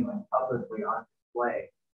 becoming like publicly on display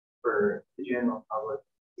for the general public to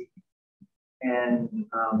see. And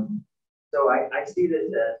so I see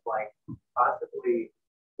this as like possibly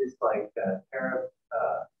this like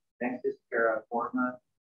Nexus Terra Forma.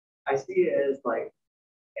 I see it as like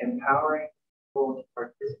empowering people to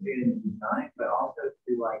participate in the design, but also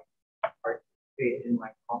to like participate in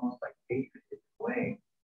like almost like patronage way,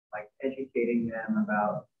 like educating them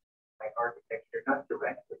about like architecture, not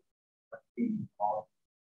directly, but being involved.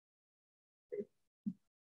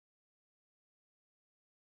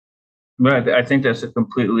 But I think that's a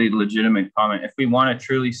completely legitimate comment. If we want to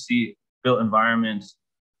truly see built environments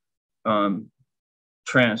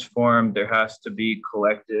transformed, there has to be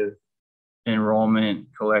collective enrollment,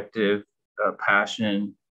 collective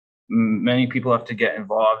passion. Many people have to get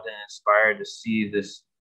involved and inspired to see this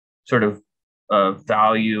sort of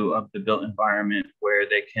value of the built environment where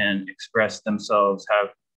they can express themselves,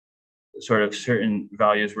 have sort of certain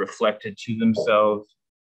values reflected to themselves.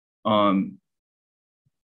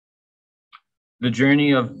 The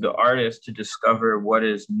journey of the artist to discover what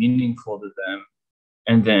is meaningful to them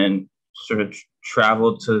and then sort of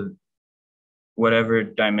travel to whatever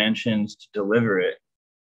dimensions to deliver it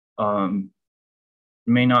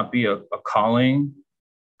may not be a calling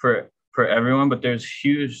for everyone, but there's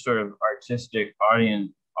huge sort of artistic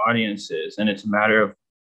audiences, and it's a matter of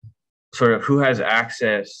sort of who has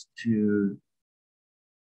access to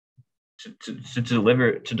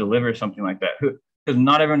deliver something like that. Because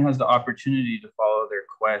not everyone has the opportunity to follow their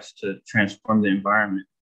quest to transform the environment,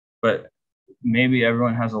 but maybe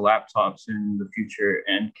everyone has a laptop soon in the future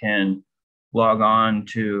and can log on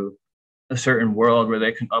to a certain world where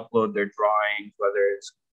they can upload their drawings, whether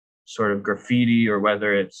it's sort of graffiti or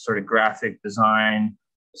whether it's sort of graphic design,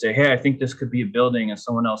 say, hey, I think this could be a building, and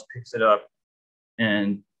someone else picks it up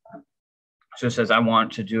and just says, I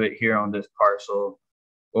want to do it here on this parcel.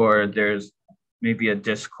 Or there's maybe a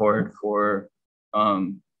Discord for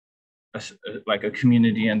like a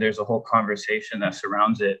community, and there's a whole conversation that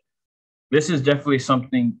surrounds it. This is definitely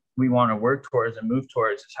something we want to work towards and move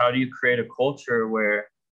towards, is how do you create a culture where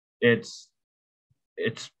it's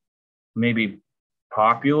maybe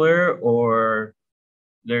popular, or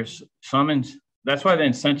there's some, that's why the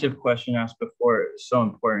incentive question asked before is so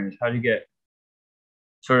important, is how do you get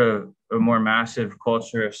sort of a more massive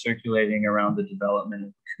culture of circulating around the development of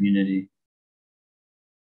the community.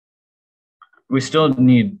 We still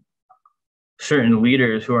need certain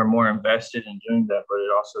leaders who are more invested in doing that, but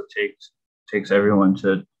it also takes everyone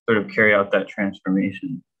to sort of carry out that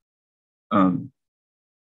transformation.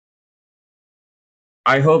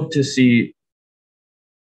 I hope to see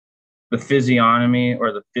the physiognomy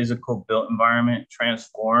or the physical built environment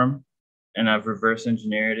transform, and I've reverse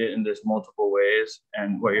engineered it in this multiple ways.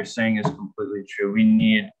 And what you're saying is completely true. We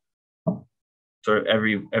need sort of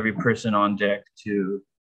every person on deck to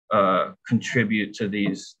contribute to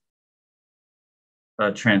these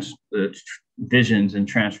visions and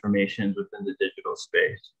transformations within the digital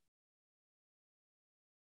space.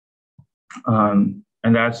 And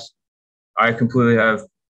I completely have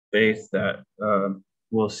faith that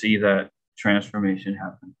we'll see that transformation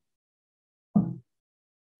happen.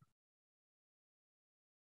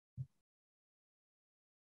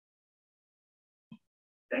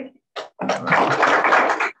 Thank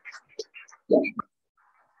you.